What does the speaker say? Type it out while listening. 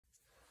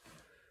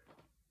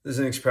There's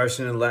an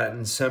expression in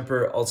Latin,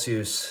 semper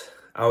altius,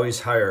 always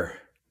higher,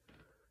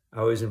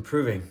 always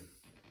improving.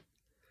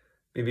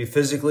 Maybe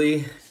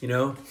physically,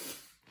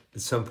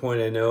 at some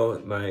point I know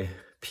my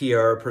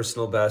PR,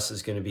 personal best,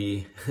 is going to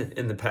be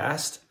in the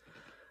past,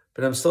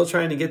 but I'm still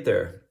trying to get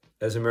there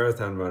as a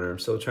marathon runner. I'm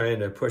still trying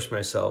to push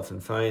myself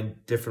and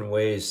find different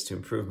ways to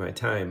improve my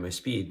time, my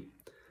speed.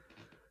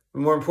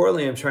 But more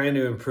importantly, I'm trying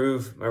to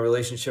improve my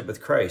relationship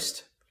with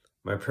Christ,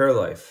 my prayer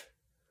life.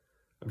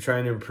 I'm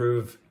trying to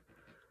improve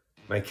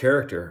my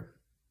character,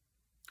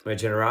 my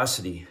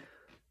generosity.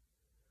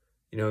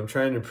 I'm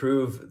trying to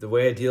improve the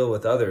way I deal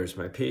with others,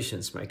 my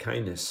patience, my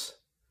kindness.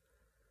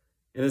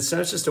 And it's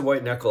not just a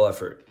white knuckle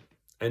effort.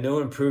 I know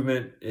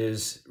improvement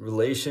is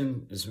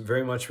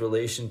very much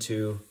relation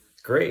to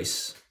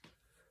grace.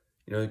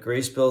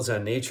 Grace builds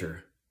on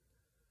nature.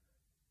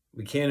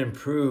 We can't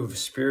improve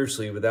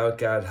spiritually without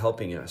God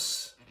helping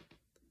us.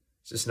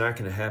 It's just not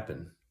going to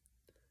happen.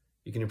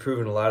 You can improve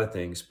in a lot of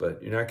things,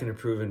 but you're not going to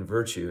improve in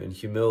virtue, in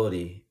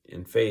humility,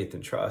 in faith,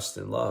 and trust,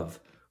 and love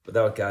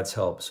without God's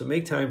help. So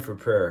make time for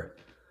prayer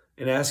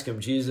and ask Him,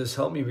 Jesus,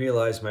 help me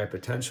realize my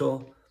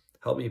potential.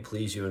 Help me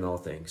please you in all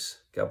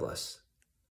things. God bless.